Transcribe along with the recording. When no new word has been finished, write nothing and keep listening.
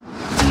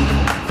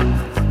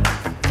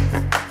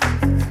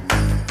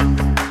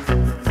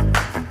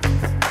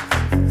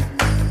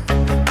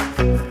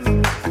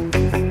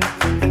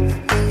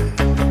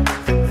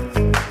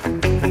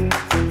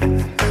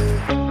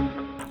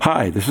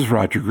this is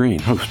Roger Green,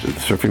 host of the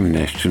Surfing the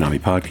NASH Tsunami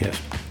podcast.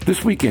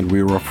 This weekend,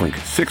 we are offering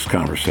 6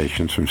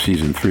 conversations from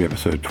Season 3,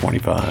 Episode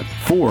 25,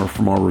 4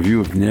 from our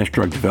review of NASH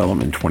drug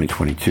development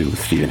 2022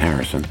 with Stephen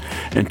Harrison,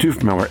 and 2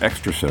 from our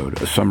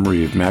Extrasode, a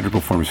summary of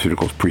Madrigal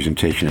Pharmaceuticals'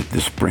 presentation at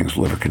this spring's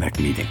Liver Connect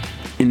meeting.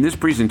 In this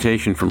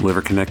presentation from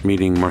Liver Connect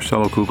meeting,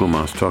 Marcelo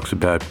Kugelmas talks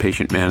about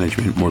patient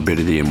management,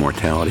 morbidity, and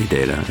mortality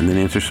data, and then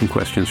answers some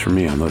questions from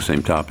me on those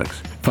same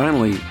topics.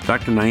 Finally,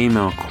 Dr. Naim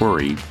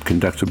Alkhouri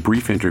conducts a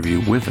brief interview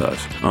with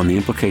us on the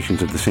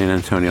implications of the San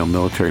Antonio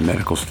Military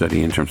Medical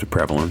Study in terms of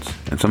prevalence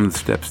and some of the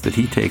steps that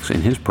he takes in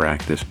his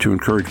practice to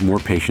encourage more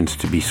patients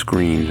to be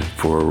screened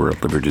for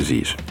liver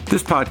disease.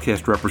 This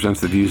podcast represents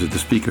the views of the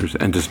speakers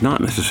and does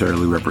not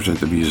necessarily represent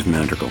the views of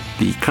Madrigal.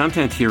 The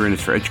content herein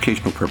is for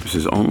educational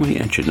purposes only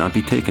and should not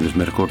be taken as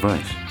medical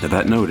advice. Now,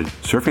 that noted,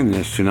 Surfing the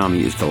NASH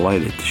Tsunami is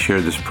delighted to share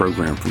this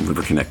program from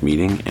Liver Connect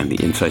meeting and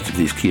the insights of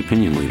these key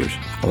opinion leaders.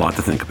 A lot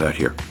to think about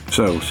here.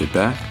 So sit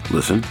back,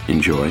 listen,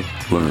 enjoy,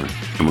 learn,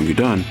 and when you're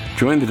done,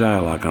 join the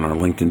dialogue on our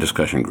LinkedIn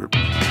discussion group.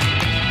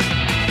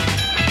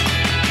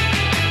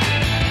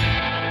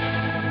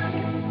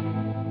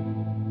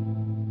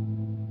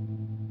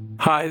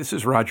 Hi, this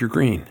is Roger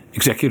Green,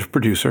 executive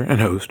producer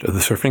and host of the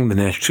Surfing the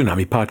NASH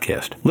Tsunami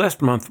podcast.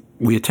 Last month,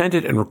 we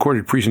attended and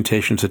recorded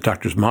presentations that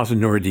Drs. Mazen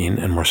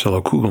Noureddin and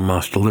Marcelo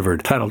Kugelmas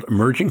delivered titled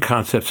Emerging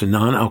Concepts in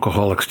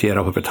Non-Alcoholic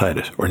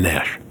Steatohepatitis, or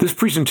NASH. This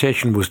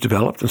presentation was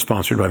developed and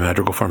sponsored by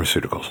Madrigal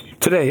Pharmaceuticals.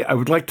 Today, I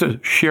would like to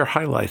share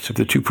highlights of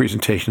the 2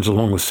 presentations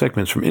along with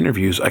segments from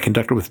interviews I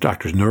conducted with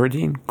Drs.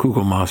 Noureddin,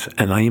 Kugelmas,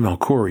 and Naim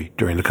Alkhouri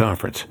during the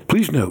conference.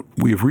 Please note,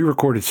 we have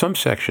re-recorded some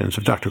sections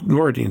of Dr.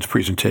 Noureddin's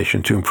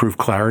presentation to improve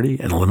clarity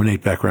and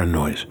eliminate background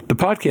noise. The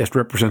podcast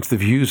represents the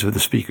views of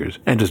the speakers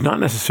and does not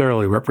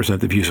necessarily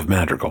represent the views of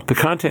Madrigal. The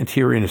content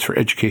herein is for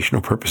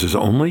educational purposes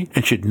only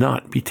and should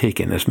not be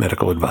taken as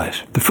medical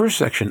advice. The first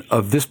section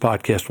of this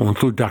podcast will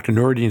include Dr.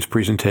 Noureddin's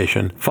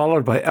presentation,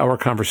 followed by our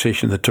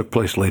conversation that took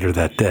place later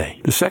that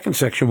day. The second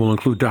section will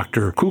include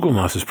Dr.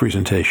 Kugelmas'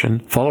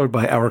 presentation, followed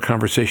by our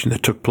conversation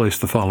that took place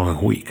the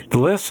following week. The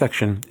last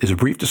section is a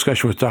brief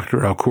discussion with Dr.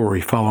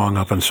 Alkhouri following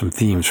up on some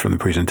themes from the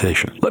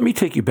presentation. Let me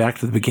take you back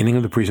to the beginning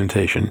of the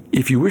presentation.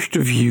 If you wish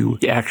to view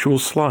the actual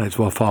slides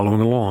while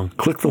following along,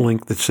 click the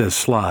link that says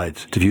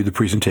Slides to view the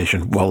presentation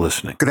while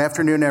listening. Good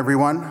afternoon,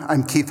 everyone.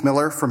 I'm Keith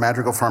Miller from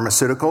Madrigal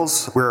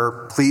Pharmaceuticals.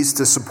 We're pleased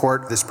to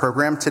support this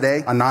program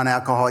today on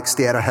non-alcoholic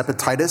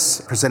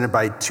steatohepatitis, presented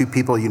by 2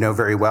 people you know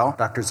very well,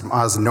 Drs.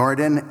 Mazen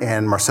Noureddin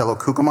and Marcelo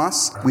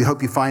Kugelmas. We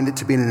hope you find it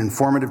to be an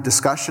informative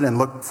discussion and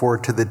look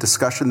forward to the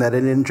discussion that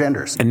it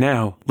engenders. And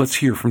now, let's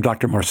hear from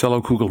Dr.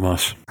 Marcelo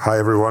Kugelmas. Hi,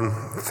 everyone.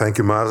 Thank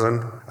you,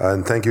 Mazen.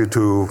 And thank you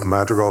to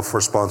Madrigal for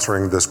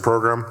sponsoring this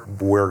program.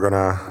 We're going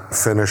to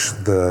finish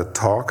the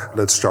talk.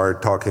 Let's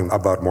start talking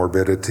about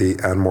morbidity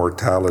and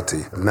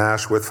mortality.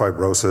 NASH with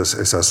fibrosis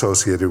is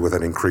associated with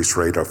an increased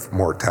rate of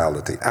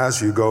mortality.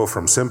 As you go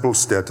from simple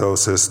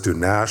steatosis to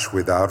NASH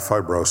without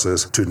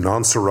fibrosis to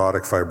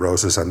non-cirrhotic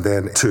fibrosis and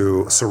then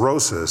to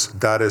cirrhosis,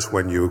 that is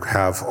when you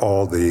have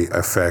all the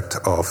effect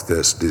of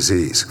this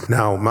disease.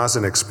 Now,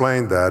 Mazen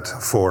explained that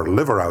for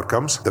liver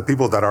outcomes, the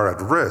people that are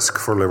at risk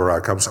for liver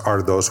outcomes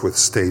are those with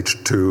stage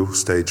 2,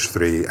 stage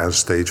 3, and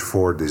stage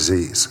 4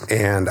 disease.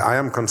 And I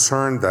am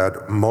concerned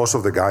that most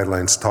of the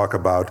guidelines talk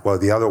about, well,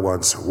 the other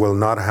ones will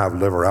not have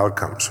liver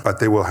outcomes, but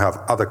they will have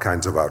other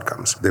kinds of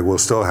outcomes. They will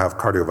still have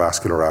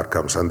cardiovascular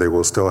outcomes, and they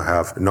will still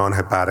have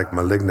non-hepatic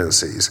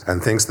malignancies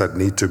and things that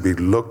need to be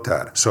looked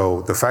at.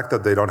 So the fact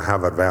that they don't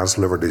have advanced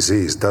liver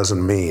disease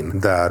doesn't mean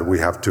that we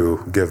have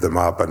to give them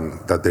up and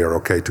that they're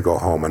okay to go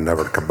home and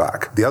never come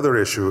back. The other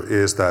issue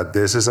is that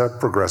this is a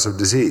progressive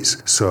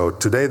disease. So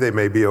today they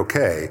may be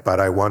okay, but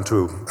I want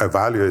to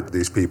evaluate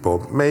these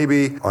people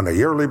maybe on a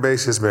yearly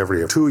basis, maybe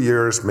every 2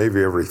 years,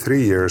 maybe every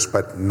 3 years,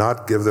 but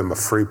not give them a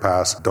free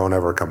pass, don't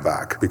ever come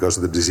back, because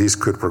the disease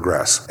could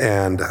progress.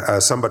 And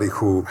as somebody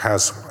who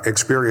has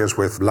experience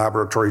with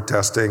laboratory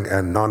testing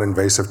and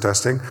non-invasive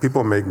testing,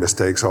 people make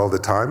mistakes all the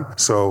time.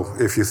 So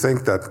if you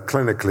think that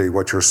clinically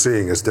what you're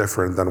seeing is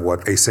different than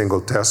what a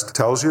single test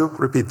tells you,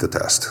 repeat the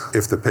test.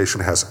 If the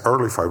patient has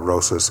early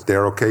fibrosis,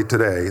 they're okay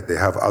today, they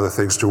have other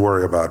things to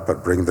worry about,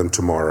 but bring them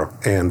tomorrow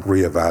and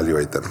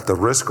reevaluate them. The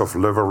risk of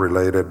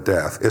liver-related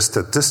death is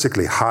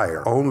statistically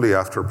higher only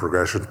after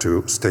progression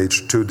to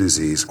stage 2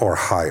 disease or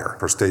higher.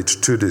 For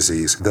stage 2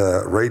 disease,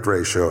 the rate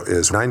ratio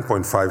is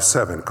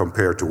 9.57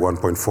 compared to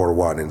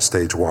 1.41 in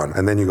stage 1.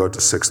 And then you go to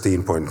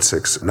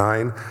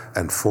 16.69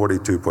 and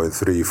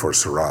 42.3 for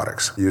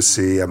cirrhotics. You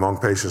see among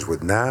patients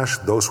with NASH,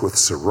 those with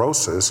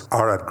cirrhosis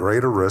are at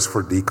greater risk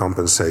for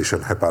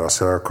decompensation,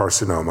 hepatocellular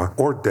carcinoma,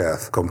 or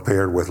death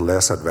compared with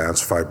less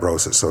advanced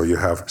fibrosis. So you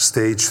have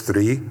stage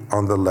 3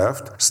 on the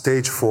left,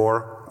 stage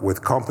 4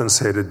 with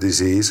compensated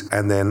disease,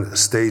 and then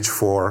stage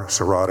 4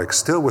 cirrhotic,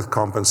 still with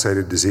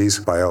compensated disease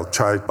by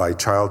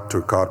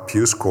Child-Turcotte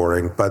Pugh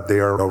scoring, but they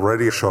are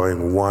already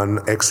showing one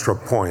extra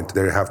point.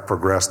 They have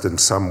progressed in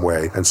some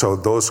way. And so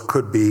those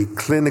could be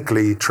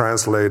clinically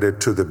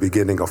translated to the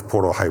beginning of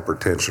portal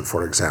hypertension,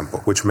 for example,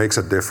 which makes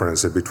a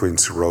difference between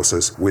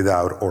cirrhosis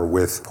without or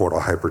with portal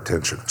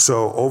hypertension.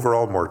 So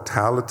overall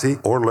mortality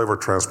or liver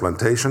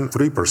transplantation,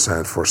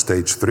 3% for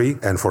stage 3,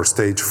 and for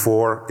stage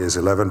 4 is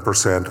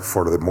 11%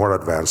 for the more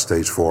advanced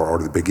stage 4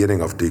 or the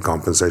beginning of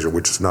decompensation,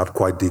 which is not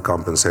quite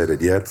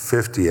decompensated yet,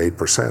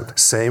 58%.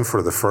 Same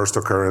for the first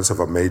occurrence of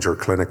a major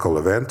clinical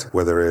event,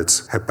 whether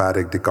it's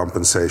hepatic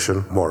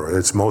decompensation,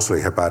 it's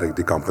mostly hepatic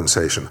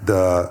decompensation.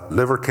 The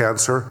liver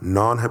cancer,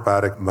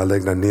 non-hepatic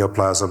malignant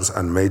neoplasms,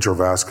 and major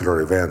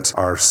vascular events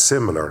are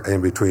similar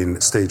in between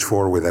stage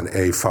 4 with an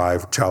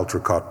A5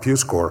 Child-Turcotte Pugh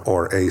score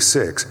or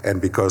A6,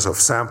 and because of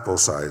sample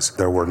size,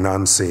 there were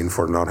none seen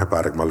for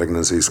non-hepatic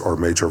malignancies or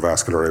major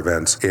vascular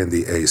events in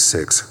the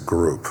A6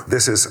 group.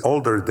 This is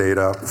older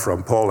data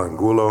from Paul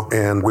Angulo,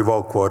 and we've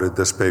all quoted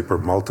this paper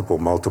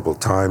multiple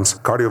times.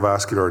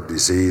 Cardiovascular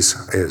disease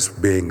is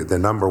being the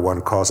number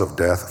one cause of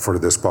death for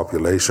this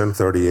population,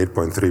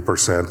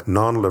 38.3%,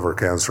 non-liver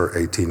cancer,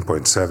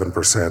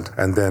 18.7%,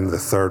 and then the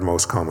third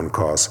most common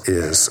cause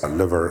is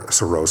liver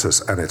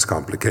cirrhosis and its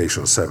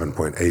complications,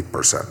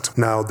 7.8%.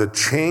 Now, the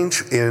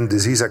change in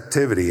disease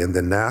activity in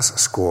the NAS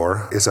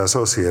score is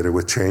associated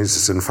with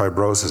changes in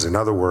fibrosis. In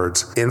other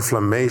words,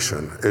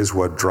 inflammation is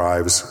what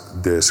drives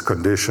this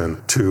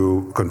condition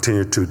to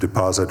continue to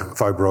deposit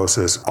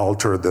fibrosis,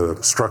 alter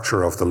the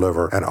structure of the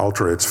liver, and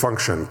alter its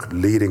function,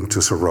 leading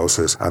to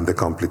cirrhosis and the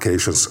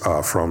complications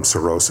from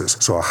cirrhosis.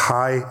 So a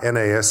high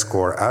NAS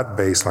score at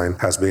baseline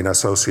has been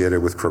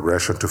associated with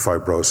progression to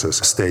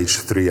fibrosis stage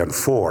 3 and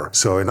 4.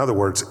 So in other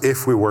words,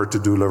 if we were to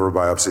do liver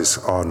biopsies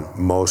on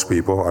most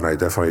people, and I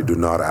definitely do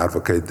not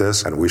advocate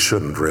this, and we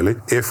shouldn't really,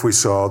 if we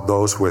saw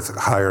those with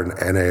higher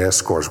NAS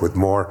scores, with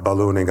more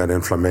ballooning and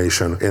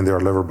inflammation in their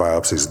liver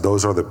biopsies,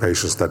 those are the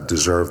patients that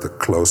deserve the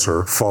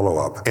closer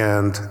follow-up.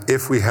 And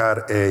if we had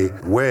a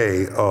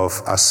way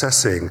of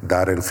assessing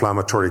that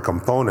inflammatory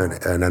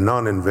component in a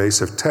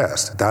non-invasive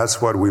test,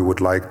 that's what we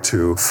would like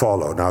to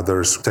follow. Now,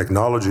 there's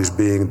technologies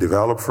being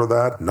developed for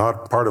that,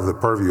 not part of the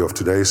purview of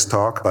today's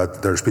talk,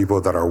 but there's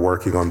people that are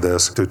working on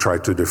this to try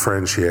to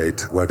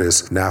differentiate what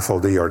is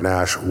NAFLD or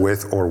NASH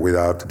with or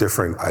without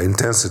different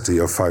intensity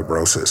of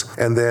fibrosis.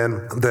 And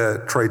then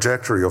the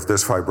trajectory of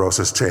this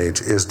fibrosis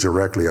change is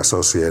directly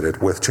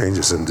associated with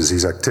changes in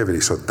disease activity.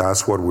 So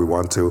that's what we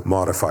want to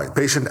modify.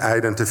 Patient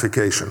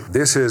identification.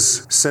 This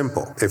is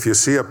simple. If you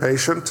see a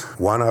patient,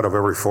 1 out of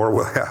every 4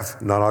 will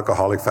have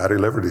non-alcoholic fatty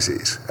liver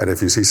disease. And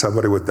if you see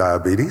somebody with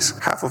diabetes,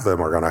 half of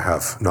them are going to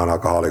have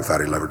non-alcoholic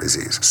fatty liver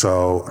disease.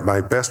 So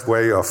my best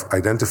way of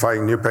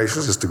identifying new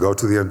patients is to go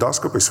to the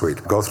endoscopy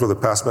suite, go through the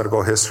past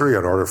medical history,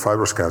 and order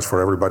FibroScans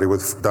for everybody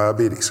with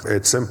diabetes.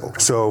 It's simple.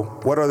 So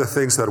what are the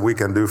things that we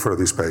can do for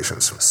these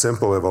patients?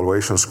 Simple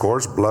evaluation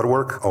scores, blood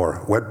work,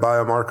 or wet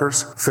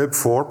biomarkers.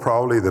 FIB4,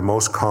 probably the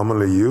most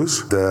commonly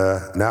used.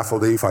 The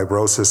NAFLD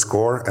fibrosis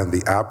score and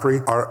the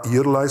APRI are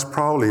utilized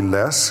probably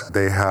less.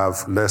 They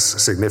have less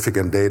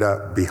significant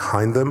data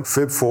behind them.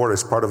 FIB4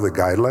 is part of the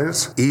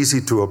guidelines.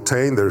 Easy to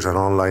obtain. There's an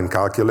online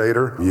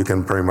calculator. You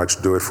can pretty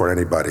much do it for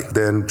anybody.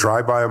 Then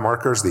dry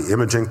biomarkers, the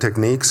imaging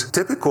techniques.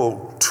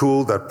 Typical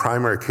tool that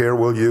primary care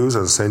will use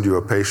and send you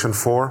a patient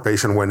for.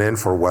 Patient went in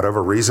for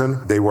whatever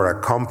reason. They were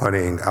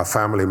accompanying a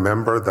family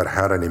member that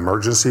had an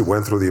emergency,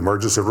 went through the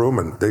emergency room,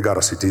 and they got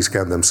a CT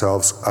scan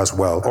themselves as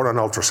well, or an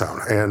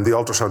ultrasound. And the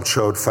ultrasound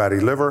showed fatty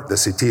liver, the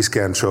CT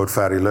scan showed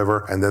fatty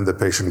liver, and then the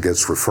patient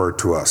gets referred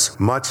to us.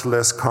 Much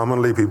less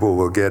commonly, people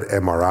will get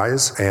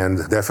MRIs,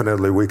 and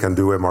definitely we can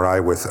do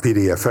MRI with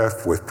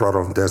PDFF, with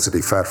proton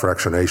density fat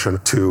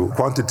fractionation, to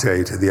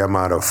quantitate the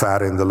amount of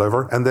fat in the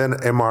liver, and then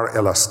MR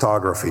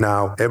elastography.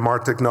 Now,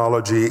 MR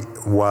technology,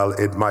 while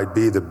it might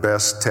be the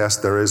best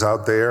test there is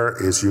out there,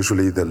 is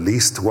usually the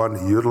least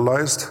one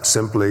utilized,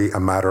 simply a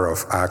matter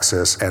of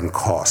access and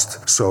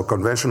cost. So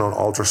conventional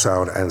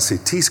ultrasound and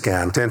CT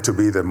scan tend to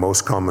be the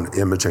most common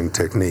imaging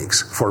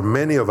techniques. For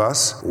many of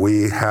us,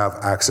 we have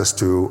access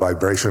to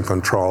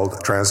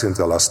vibration-controlled transient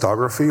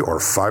elastography or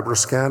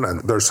FibroScan,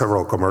 and there are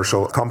several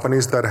commercial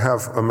companies that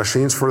have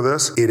machines for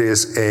this. It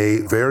is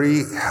a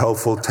very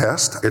helpful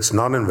test. It's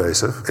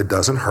non-invasive. It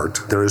doesn't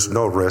hurt. There is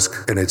no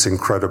risk, and it's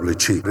incredibly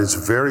cheap. It's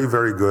very,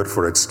 very good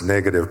for its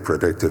negative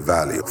predictive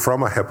value.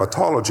 From a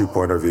hepatology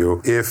point of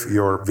view, if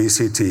your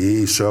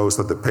VCTE shows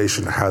that the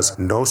patient has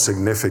no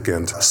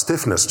significant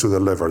stiffness to the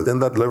liver, then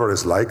that liver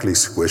is likely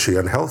squishy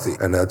and healthy,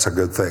 and that's a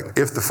good thing.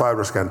 If the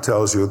FibroScan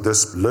tells you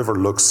this liver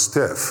looks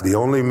stiff, the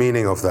only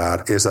meaning of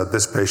that is that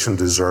this patient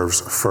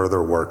deserves further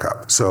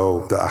workup.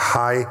 So the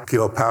high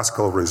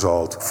kilopascal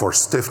result for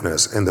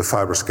stiffness in the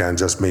FibroScan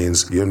just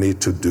means you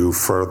need to do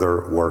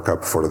further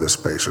workup for this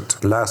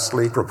patient.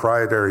 Lastly,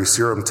 proprietary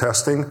serum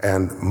testing,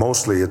 and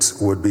mostly it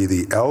would be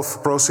the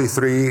ELF.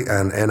 PRO-C3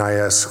 and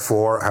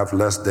NIS4 have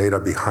less data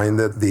behind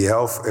it. The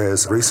ELF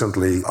is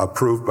recently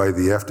approved by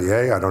the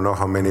FDA. I don't know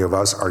how many of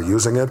us are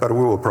using it, but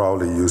we will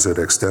probably use it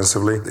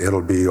extensively.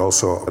 It'll be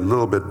also a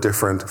little bit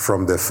different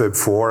from the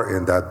FIB-4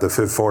 in that the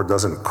FIB-4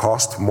 doesn't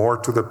cost more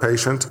to the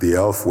patient. The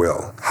ELF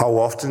will. How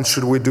often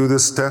should we do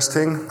this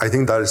testing? I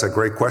think that is a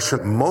great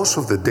question. Most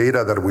of the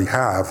data that we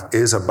have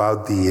is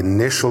about the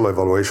initial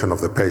evaluation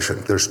of the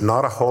patient. There's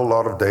not a whole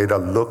lot of data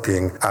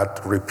looking at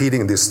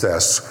repeating these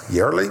tests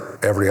yearly,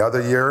 every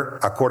other year,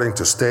 according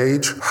to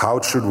stage. How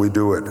should we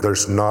do it?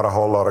 There's not a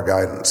whole lot of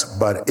guidance.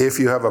 But if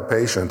you have a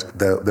patient,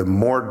 the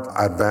more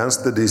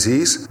advanced the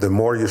disease, the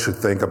more you should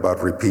think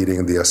about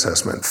repeating the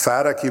assessment.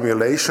 Fat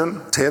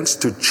accumulation tends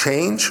to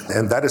change,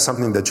 and that is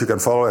something that you can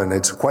follow, and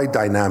it's quite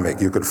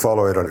dynamic. You could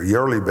follow it on a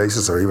yearly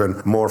basis or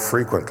even more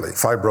frequently.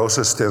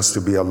 Fibrosis tends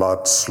to be a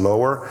lot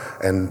slower,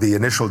 and the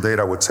initial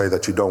data would say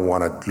that you don't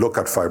want to look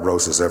at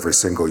fibrosis every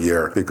single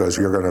year because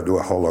you're going to do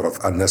a whole lot of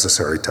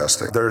unnecessary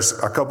testing. There's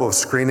a couple of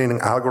screening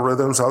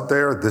algorithms out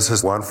there. This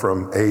is one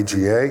from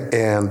AGA,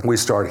 and we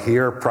start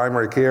here: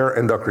 primary care,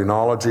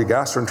 endocrinology,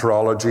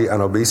 gastroenterology,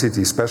 and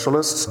obesity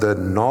specialists. The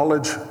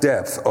knowledge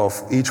depth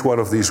of each one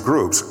of these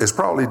groups is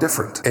probably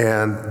different,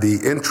 and the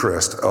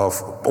interest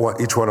of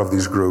each one of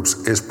these groups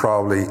is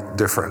probably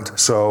different.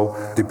 So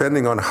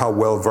depending on how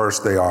well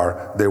versed they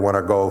are, they want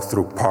to go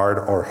through part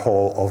or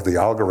whole of the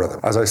algorithm.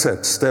 As I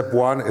said, step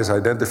one is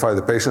identify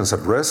the patients at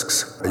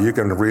risks. You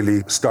can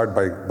really start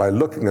by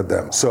looking at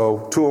them.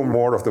 So 2 or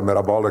more of the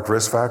metabolic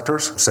risk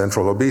factors: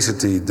 central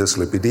obesity,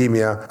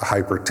 dyslipidemia,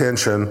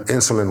 hypertension,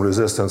 insulin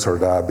resistance, or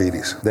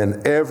diabetes.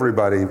 Then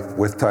everybody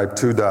with type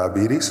 2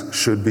 diabetes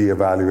should be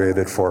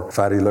evaluated for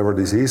fatty liver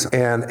disease,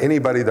 and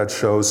anybody that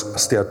shows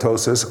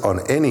steatosis on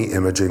any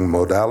imaging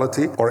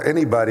modality, or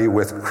anybody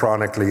with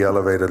chronically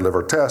elevated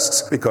liver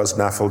tests, because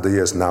NAFLD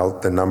is now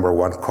the number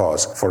one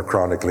cause for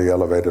chronically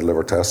elevated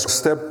liver tests.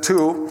 Step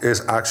 2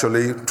 is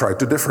actually try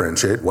to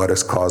differentiate what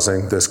is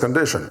causing this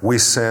condition. We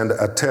send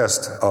a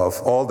test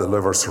of all the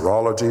liver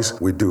serologies,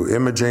 we do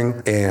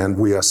imaging, and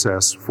we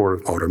assess for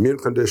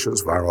autoimmune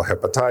conditions, viral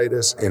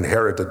hepatitis,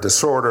 inherited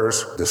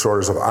disorders,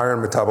 disorders of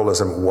iron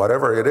metabolism,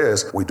 whatever it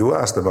is. We do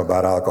ask them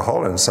about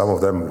alcohol, and some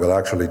of them will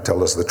actually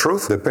tell us the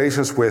truth. The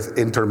patients with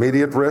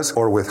intermediate risk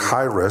or with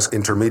high risk,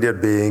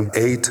 intermediate being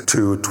 8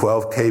 to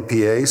 12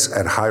 kPas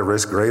and high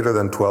risk greater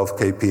than 12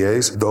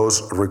 kPas,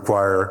 those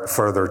require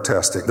further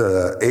testing.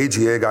 The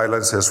AGA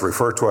guidelines says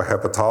refer to a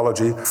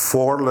hepatology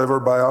for liver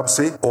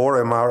biopsy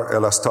or MR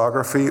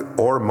elastography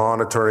or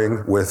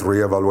monitoring with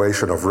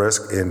reevaluation of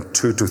risk in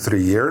 2 to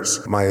 3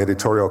 years. My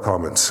editorial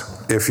comments: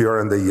 if you're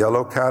in the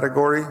yellow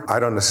category, I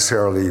don't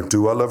necessarily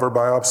do a liver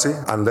biopsy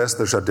unless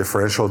there's a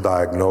differential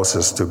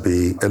diagnosis to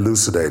be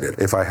elucidated.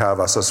 If I have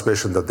a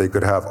suspicion that they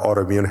could have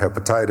autoimmune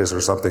hepatitis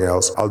or something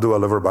else, I'll do a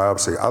liver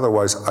biopsy.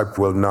 Otherwise, I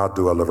will not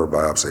do a liver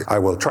biopsy. I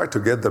will try to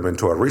get them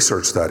into a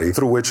research study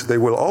through which they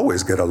will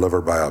always get a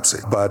liver biopsy.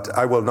 But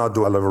I will not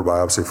do a liver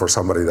biopsy for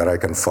somebody that I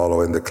can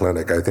follow in the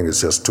clinic. I think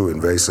it's just too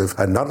invasive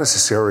and not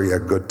necessarily a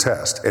good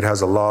test. It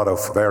has a lot of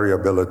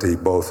variability,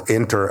 both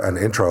inter and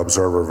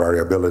intra-observer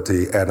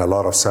variability, and a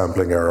lot of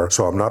sampling error.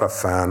 So I'm not a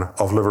fan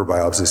of liver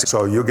biopsies.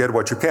 So you get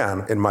what you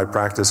can. In my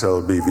practice,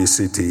 it'll be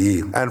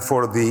VCTE. And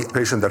for the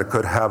patient that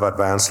could have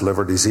advanced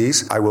liver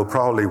disease, I will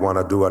probably want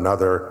to do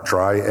another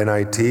dry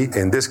NIT.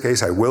 In this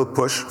case, I will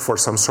push for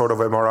some sort of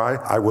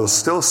MRI. I will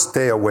still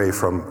stay away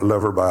from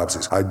liver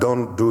biopsies. I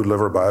don't do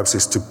liver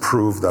biopsies to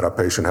prove that a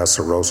patient has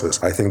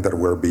cirrhosis. I think that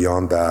we're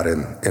beyond that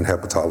in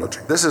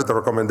hepatology. This is the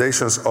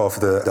recommendations of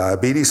the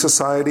Diabetes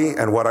Society,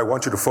 and what I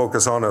want you to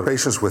focus on are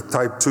patients with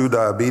type 2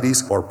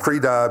 diabetes or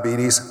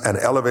pre-diabetes and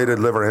elevated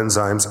liver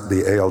enzymes,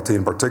 the ALT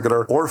in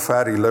particular, or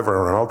fatty liver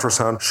on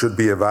ultrasound should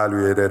be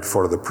evaluated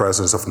for the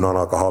presence of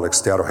non-alcoholic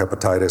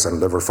steatohepatitis and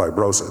liver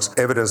fibrosis.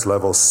 Evidence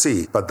level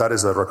C, but that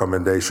is the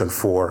recommendation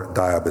for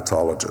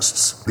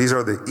diabetologists. These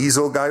are the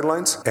EASL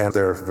guidelines, and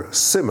they're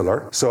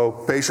similar. So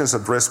patients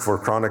at risk for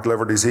chronic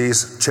liver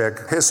disease,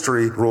 check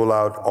history, rule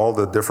out all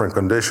the different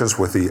conditions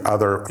with the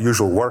other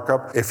usual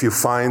workup. If you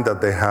find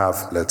that they have,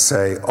 let's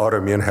say,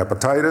 autoimmune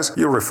hepatitis,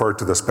 you refer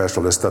to the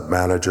specialist that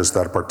manages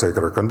that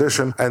particular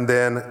condition. And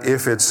then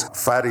if it's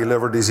fatty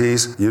liver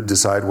disease, you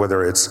decide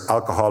whether it's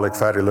alcoholic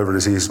fatty liver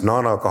disease,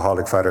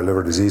 non-alcoholic fatty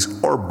liver disease,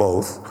 or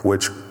both,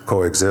 which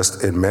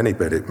coexist in many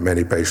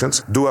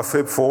patients. Do a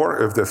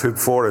FIB-4. If the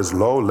FIB-4 is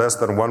low, less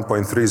than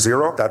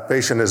 1.30, that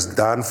patient is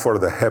done for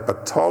the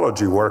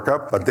hepatology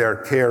workup, but their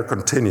care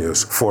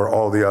continues for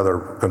all the other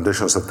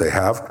conditions that they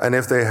have. And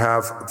if they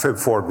have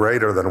FIB-4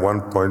 greater than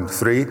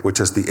 1.3, which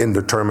is the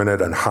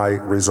indeterminate and high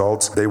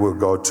results, they will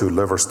go to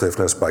liver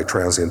stiffness by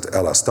transient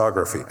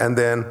elastography. And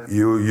then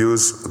you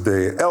use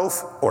the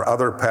ELF or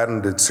other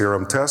patented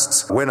serum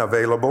tests when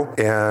available,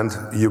 and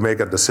you make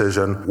a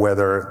decision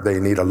whether they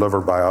need a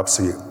liver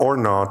biopsy or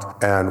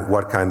not, and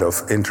what kind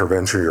of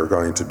intervention you're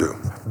going to do.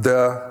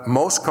 The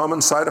most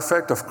common side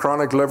effect of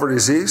chronic liver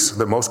disease,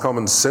 the most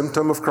common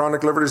symptom of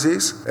chronic liver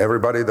disease,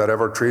 everybody that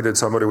ever treated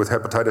somebody with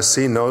hepatitis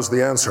C knows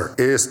the answer,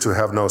 is to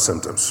have no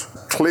symptoms.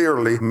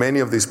 Clearly, many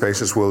of these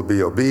patients will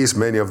be obese,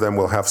 many of them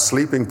will have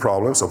sleeping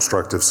problems,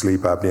 obstructive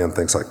sleep apnea and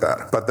things like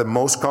that. But the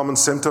most common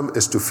symptom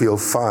is to feel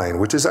fine,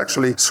 which is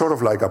actually sort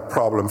of like a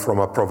problem from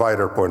a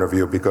provider point of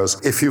view, because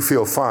if you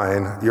feel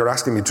fine, you're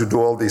asking me to do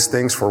all these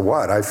things for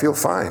what? I feel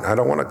fine. I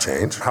don't want to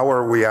change. How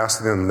are we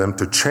asking them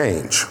to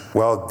change?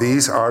 Well,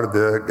 these are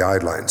the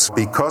guidelines.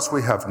 Because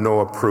we have no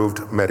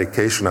approved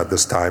medication at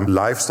this time,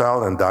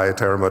 lifestyle and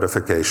dietary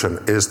modification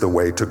is the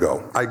way to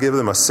go. I give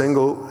them a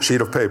single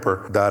sheet of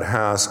paper that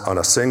has on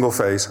a single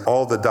face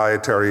all the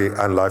dietary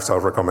and lifestyle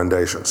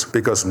recommendations,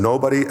 because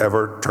nobody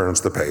ever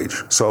turns the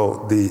page.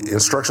 So the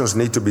instructions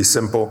need to be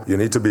simple. You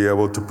need to be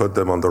able to put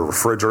them on the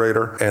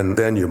refrigerator, and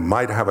then you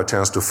might have a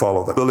chance to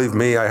follow them. Believe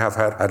me, I have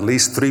had at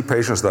least 3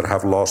 patients that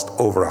have lost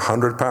over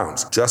 100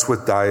 pounds just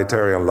with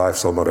dietary and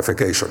lifestyle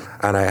modification.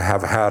 And I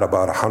have had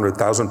about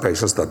 100,000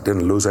 patients that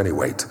didn't lose any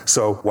weight.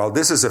 So while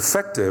this is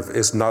effective,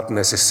 it's not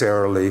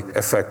necessarily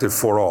effective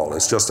for all.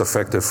 It's just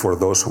effective for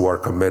those who are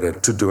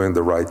committed to doing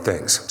the right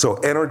things. So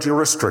energy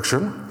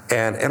restriction,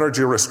 and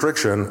energy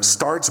restriction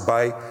starts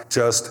by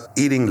just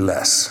eating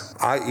less.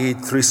 I eat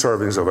 3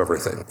 servings of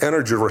everything.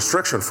 Energy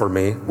restriction for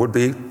me would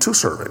be 2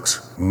 servings.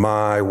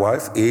 My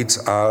wife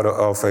eats out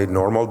of a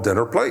normal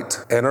dinner plate.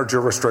 Energy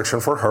restriction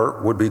for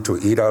her would be to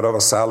eat out of a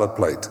salad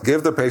plate.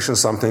 Give the patient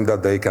something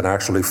that they can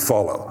actually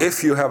follow.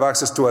 If you have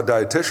access to a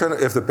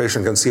dietitian, if the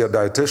patient can see a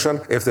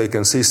dietitian, if they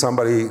can see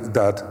somebody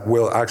that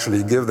will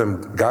actually give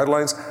them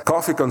guidelines,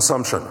 coffee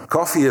consumption.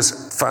 Coffee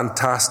is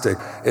fantastic.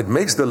 It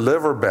makes the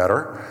liver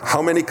better.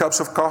 How many cups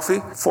of coffee?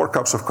 4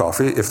 cups of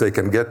coffee if they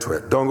can get to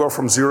it. Don't go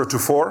from 0 to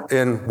 4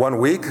 in 1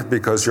 week,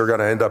 because you're going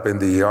to end up in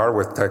the ER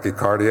with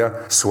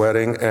tachycardia,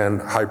 sweating, and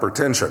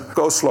hypertension.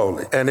 Go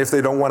slowly. And if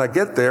they don't want to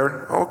get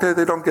there, okay,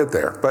 they don't get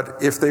there.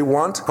 But if they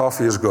want,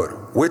 coffee is good.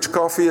 Which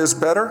coffee is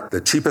better? The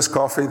cheapest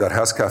coffee that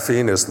has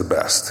caffeine is the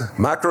best.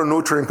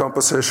 Macronutrient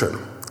composition.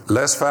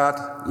 Less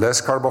fat,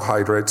 less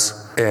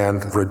carbohydrates,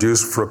 and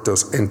reduce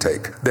fructose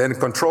intake. Then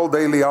control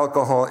daily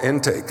alcohol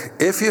intake.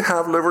 If you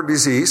have liver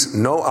disease,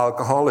 no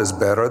alcohol is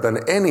better than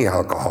any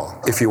alcohol.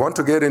 If you want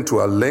to get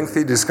into a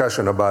lengthy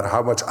discussion about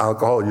how much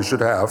alcohol you should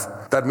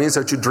have, that means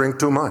that you drink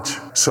too much.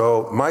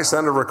 So my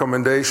standard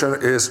recommendation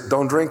is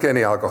don't drink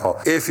any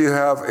alcohol. If you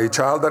have a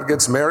child that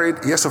gets married,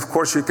 yes, of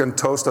course you can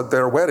toast at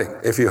their wedding.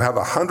 If you have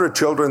 100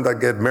 children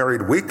that get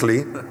married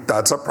weekly,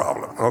 that's a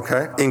problem,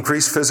 okay?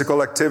 Increase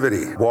physical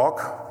activity.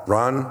 Walk,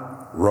 run,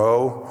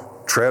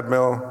 row,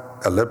 treadmill,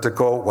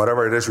 elliptical,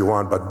 whatever it is you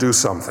want, but do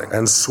something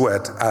and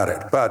sweat at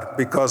it. But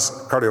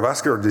because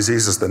cardiovascular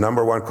disease is the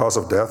number 1 cause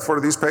of death for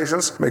these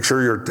patients, make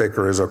sure your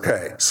taker is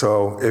okay.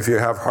 So if you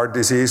have heart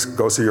disease,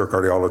 go see your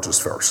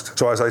cardiologist first.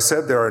 So as I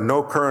said, there are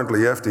no currently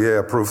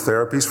FDA-approved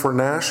therapies for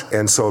NASH,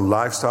 and so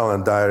lifestyle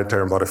and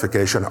dietary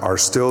modification are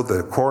still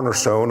the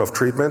cornerstone of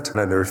treatment.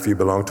 And if you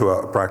belong to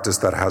a practice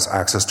that has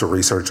access to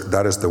research,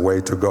 that is the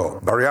way to go.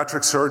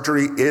 Bariatric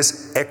surgery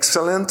is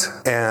excellent,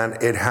 and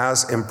it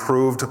has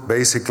improved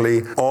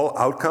basically all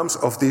outcomes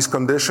of these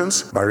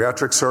conditions.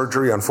 Bariatric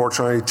surgery,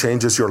 unfortunately,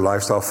 changes your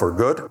lifestyle for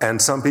good,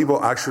 and some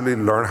people actually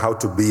learn how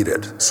to beat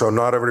it. So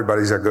not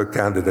everybody's a good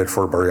candidate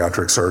for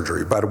bariatric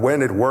surgery, but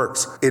when it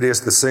works, it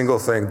is the single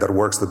thing that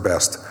works the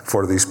best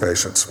for these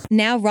patients.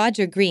 Now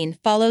Roger Green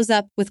follows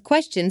up with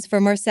questions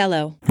for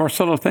Marcelo.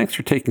 Marcelo, thanks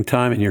for taking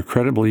time in your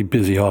incredibly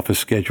busy office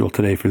schedule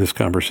today for this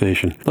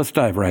conversation. Let's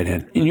dive right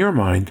in. In your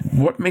mind,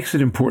 what makes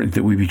it important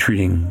that we be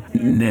treating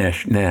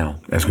NASH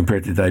now as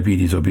compared to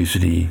diabetes,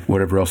 obesity,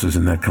 whatever else is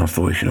in that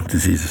constellation of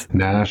diseases?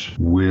 NASH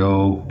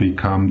will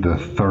become the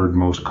 3rd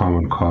most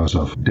common cause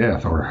of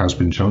death, or has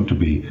been shown to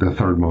be the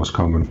 3rd most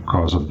common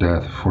cause of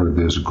death for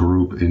this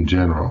group in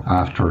general,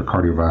 after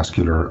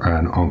cardiovascular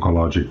and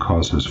oncologic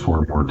causes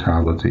for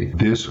mortality.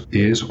 This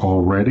is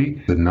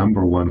already the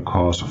number 1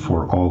 cause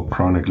for all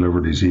chronic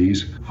liver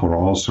disease, for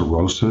all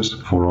cirrhosis,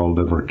 for all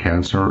liver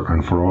cancer,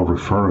 and for all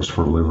referrals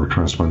for liver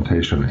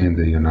transplantation in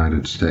the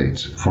United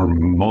States. For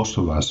most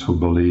of us who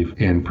believe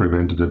in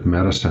preventative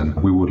medicine,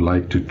 we would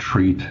like to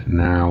treat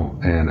now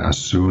and as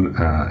soon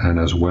and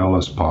as well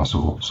as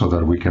possible so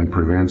that we can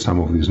prevent some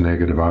of these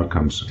negative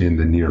outcomes in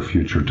the near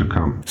future to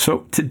come.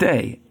 So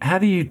today, how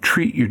do you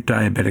treat your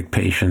diabetic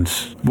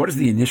patients? What does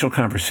the initial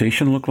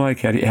conversation look like?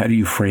 How do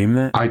you frame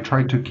that? I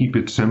try to keep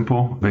it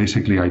simple.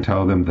 Basically, I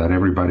tell them that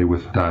everybody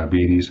with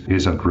diabetes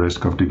is at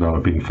risk of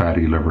developing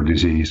fatty liver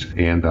disease,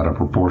 and that a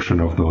proportion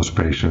of those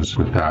patients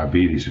with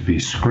diabetes be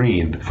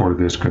screened for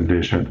this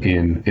condition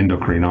in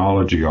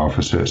endocrinology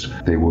offices.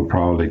 They would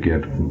probably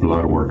get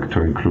blood work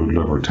to include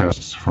liver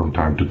tests from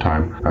time to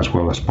time, as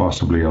well as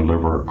possibly a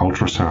liver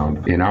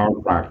ultrasound. In our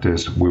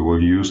practice, we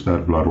will use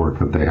that blood work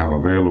that they have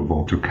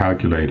available to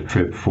calculate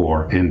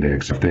FIB4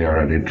 index. If they are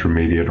at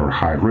intermediate or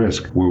high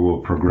risk, we will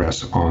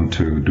progress on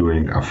to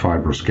doing a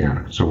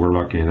FibroScan. So we're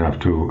lucky enough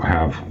to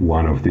have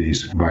one of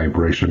these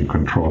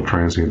vibration-controlled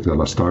transient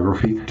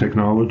elastography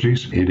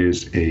technologies. It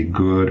is a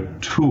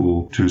good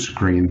tool to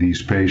screen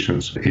these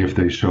patients. If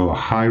they show a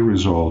high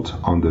result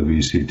on the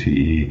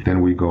VCTE,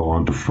 then we go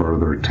on to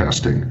further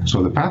testing.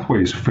 So the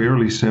pathway is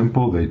fairly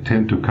simple. They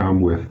tend to come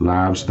with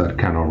labs that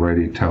can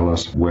already tell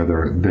us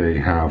whether they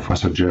have a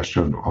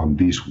suggestion on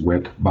these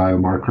wet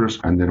biomarkers,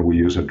 and then we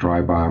use a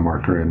dry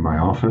biomarker in my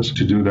office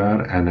to do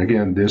that. And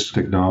again, this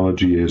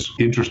technology is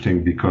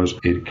interesting because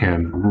it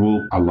can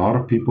rule a lot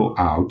of people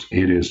out.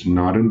 It is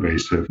not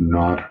invasive,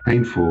 not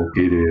painful.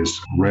 It is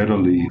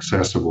readily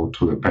accessible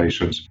to the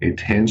patients. It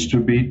tends to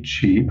be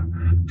cheap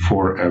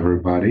for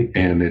everybody,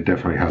 and it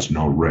definitely has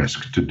no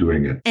risk to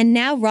doing it. And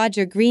now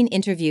Roger Green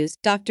interviews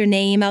Dr.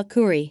 Naeem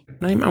Alkhouri.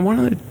 Naeem, I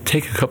wanted to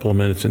take a couple of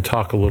minutes and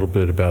talk a little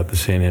bit about the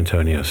San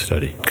Antonio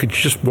study. Could you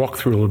just walk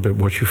through a little bit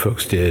what you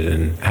folks did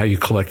and how you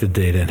collected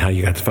data and how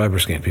you got to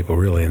FibroScan people,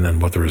 really, and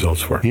then what the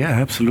results were? Yeah,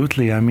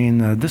 absolutely. I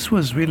mean, this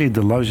was really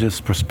the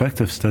largest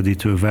prospective study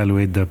to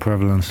evaluate the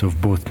prevalence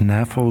of both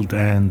NAFLD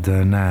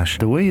and NASH.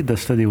 The way the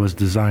study was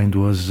designed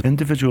was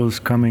individuals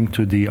coming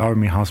to the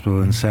Army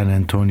Hospital in San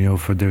Antonio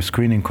for their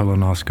screening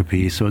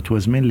colonoscopy. So it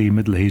was mainly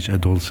middle-aged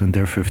adults in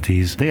their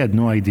 50s. They had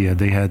no idea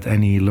they had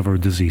any liver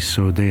disease.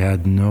 So they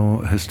had no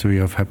history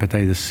of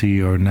hepatitis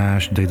C or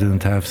NASH. They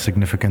didn't have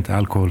significant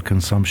alcohol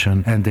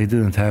consumption, and they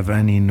didn't have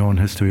any known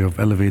history of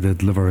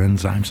elevated liver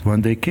enzymes.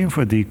 When they came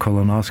for the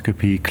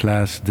colonoscopy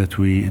class that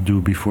we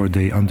do before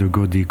they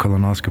undergo the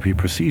colonoscopy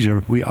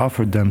procedure, we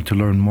offered them to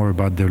learn more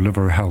about their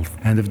liver health.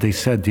 And if they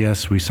said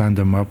yes, we signed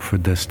them up for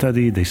the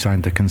study. They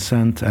signed the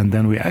consent, and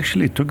then we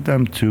actually took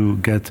them to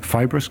get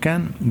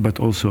FibroScan,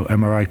 but also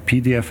MRI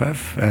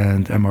PDFF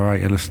and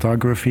MRI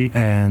elastography.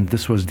 And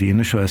this was the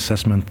initial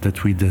assessment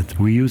that we did.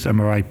 We used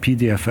MRI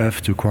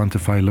PDFF to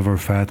quantify liver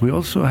fat. We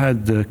also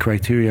had the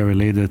criteria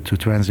related to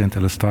transient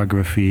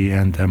elastography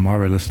and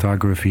MR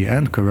elastography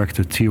and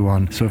corrected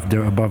T1. So if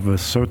they're above a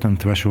certain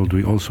threshold,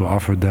 we also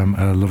offered them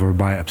a liver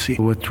biopsy.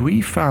 What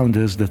we found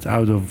is that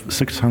out of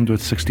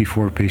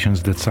 664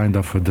 patients that signed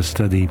up for the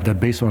study, that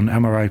based on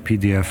MRI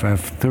PDFF,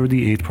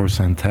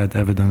 38% had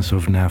evidence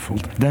of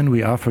NAFLD. Then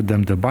we offered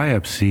them the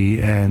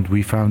biopsy, and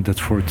we found that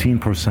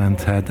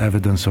 14% had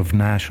evidence of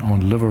NASH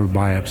on liver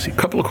biopsy. A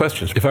couple of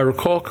questions. If I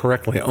recall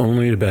correctly,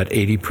 only about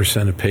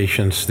 80% of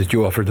patients that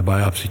you offered the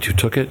biopsy to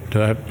took it.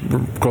 Do I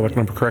recall that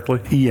number correctly?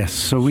 Yes.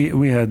 So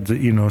we had,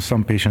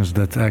 some patients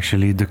that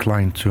actually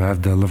declined to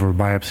have the liver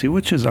biopsy,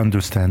 which is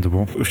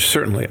understandable.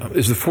 Certainly.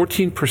 Is the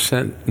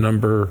 14%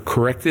 number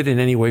corrected in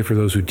any way for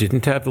those who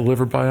didn't have the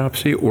liver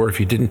biopsy? Or if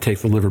you didn't take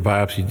the liver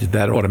biopsy, did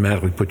that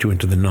automatically put you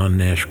into the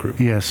non-NASH group?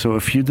 Yeah, so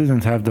if you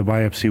didn't have the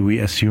biopsy, we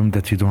assumed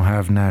that you don't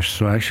have NASH.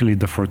 So actually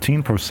the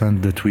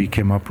 14% that we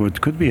came up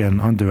with could be an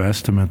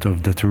underestimate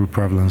of the true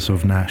prevalence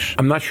of NASH.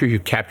 I'm not sure you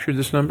captured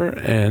this number,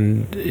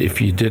 and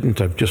if you didn't,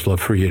 I'd just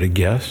love for you to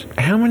guess.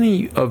 How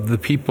many of the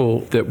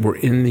people that were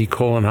in the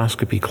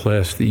colonoscopy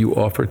class that you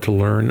offered to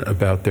learn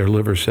about their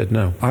liver said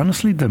no?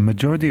 Honestly, the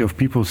majority of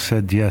people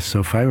said yes. So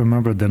if I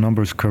remember the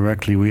numbers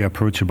correctly, we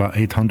approached about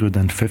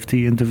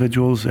 850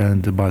 individuals,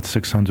 and about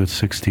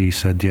 660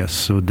 said yes.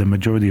 So the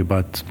majority,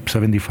 about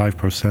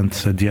 75%,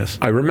 said yes.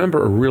 I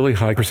remember a really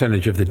high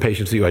percentage of the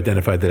patients that you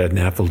identified that had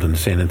NAFLD in the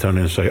San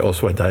Antonio study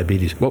also had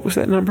diabetes. What was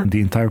that number?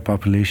 The entire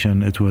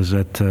population, it was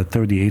at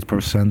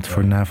 38%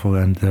 for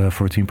NAFLD and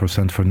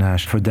 14% for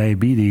NASH. For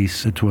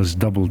diabetes, it was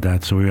double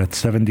that. So we were at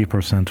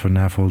 70% for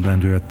NAFLD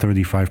and we were at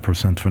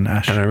 35% for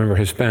NASH. And I remember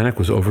Hispanic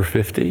was over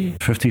 50?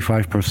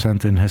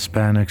 55% in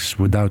Hispanics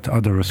without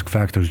other risk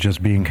factors,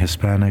 just being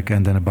Hispanic,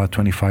 and then about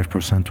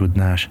 25% with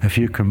NASH. If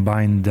you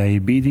combine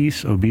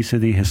diabetes,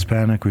 obesity,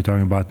 Hispanic, we're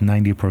talking about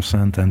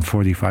 90% and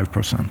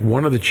 45%.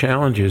 One of the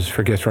challenges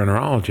for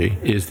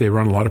gastroenterology is they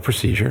run a lot of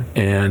procedure,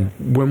 and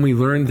when we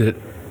learned that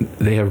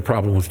they have a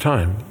problem with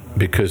time,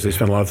 because they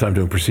spend a lot of time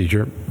doing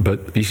procedure,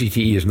 but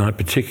BCTE is not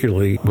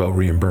particularly well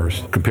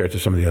reimbursed compared to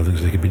some of the other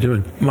things they could be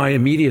doing. My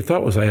immediate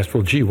thought was, I asked,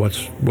 well, gee,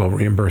 what's well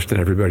reimbursed?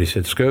 And everybody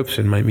said scopes,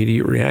 and my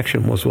immediate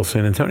reaction was, well,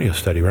 San Antonio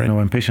study, right?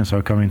 When patients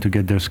are coming to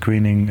get their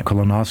screening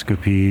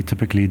colonoscopy,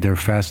 typically they're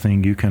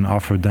fasting. You can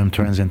offer them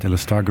transient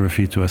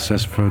elastography to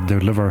assess for their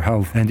liver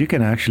health, and you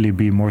can actually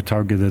be more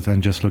targeted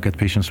and just look at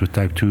patients with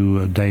type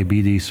 2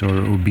 diabetes or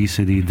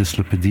obesity,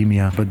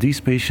 dyslipidemia. But these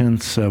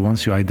patients,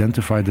 once you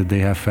identify that they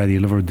have fatty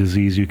liver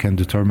disease, you can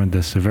determine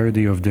the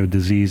severity of their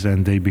disease,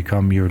 and they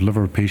become your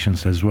liver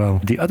patients as well.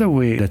 The other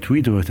way that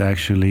we do it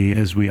actually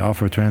is we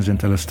offer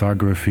transient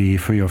elastography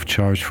free of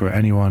charge for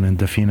anyone in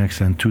the Phoenix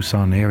and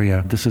Tucson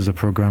area. This is a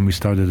program we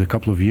started a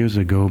couple of years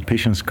ago.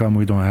 Patients come,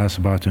 we don't ask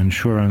about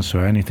insurance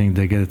or anything,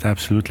 they get it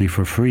absolutely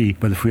for free.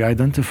 But if we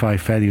identify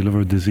fatty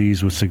liver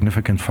disease with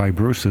significant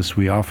fibrosis,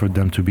 we offer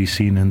them to be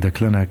seen in the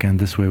clinic, and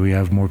this way we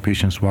have more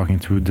patients walking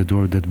through the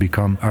door that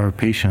become our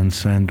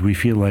patients. And we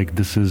feel like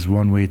this is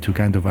one way to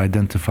kind of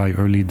identify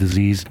early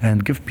disease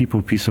and give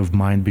people peace of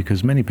mind,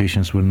 because many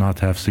patients will not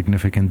have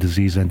significant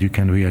disease and you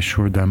can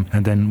reassure them.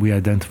 And then we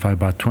identify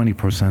about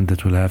 20%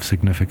 that will have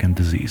significant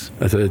disease.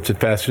 It's a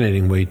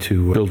fascinating way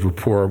to build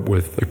rapport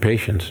with their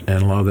patients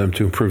and allow them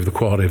to improve the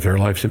quality of their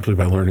life simply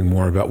by learning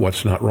more about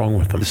what's not wrong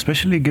with them.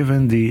 Especially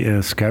given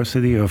the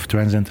scarcity of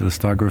transient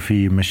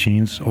elastography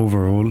machines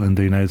overall in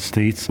the United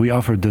States, we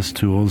offer this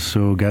to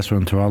also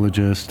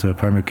gastroenterologists,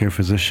 primary care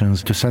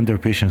physicians, to send their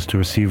patients to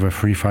receive a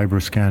free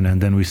FibroScan,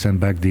 and then we send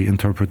back the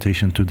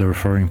interpretation information to the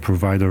referring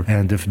provider.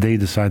 And if they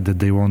decide that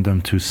they want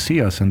them to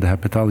see us in the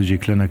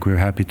hepatology clinic, we're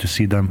happy to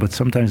see them. But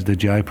sometimes the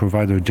GI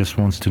provider just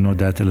wants to know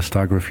that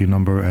elastography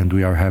number, and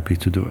we are happy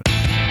to do it.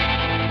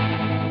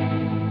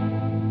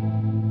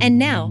 And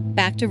now,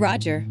 back to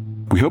Roger.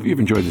 We hope you've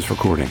enjoyed this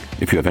recording.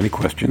 If you have any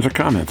questions or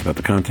comments about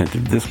the content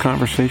of this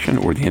conversation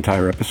or the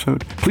entire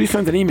episode, please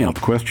send an email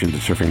to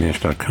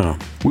questions@surfingnash.com.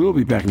 We will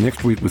be back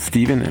next week with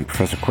Stephen and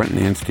Professor Quentin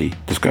Anstey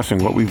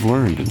discussing what we've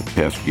learned in the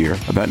past year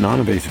about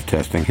non-invasive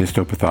testing,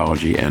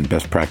 histopathology, and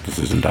best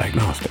practices in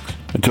diagnostics.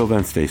 Until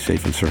then, stay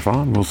safe and surf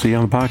on. We'll see you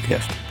on the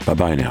podcast.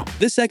 Bye-bye now.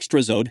 This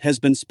extrazode has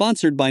been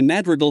sponsored by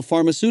Madrigal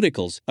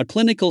Pharmaceuticals, a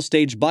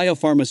clinical-stage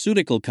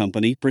biopharmaceutical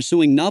company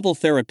pursuing novel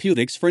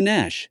therapeutics for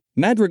NASH.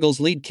 Madrigal's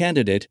lead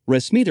candidate,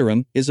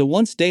 resmetirom, is a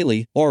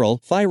once-daily,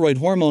 oral, thyroid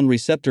hormone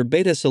receptor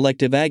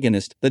beta-selective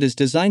agonist that is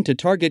designed to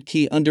target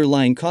key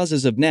underlying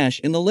causes of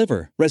NASH in the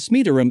liver.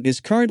 Resmetirom is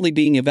currently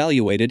being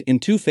evaluated in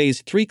 2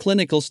 phase 3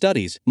 clinical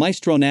studies,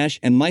 MAESTRO-NASH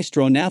and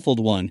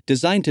MAESTRO-NAFLD-1,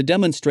 designed to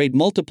demonstrate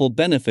multiple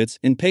benefits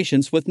in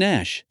patients with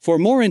NASH. For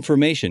more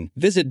information,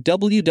 visit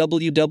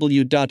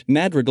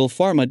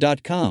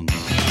www.madrigalpharma.com.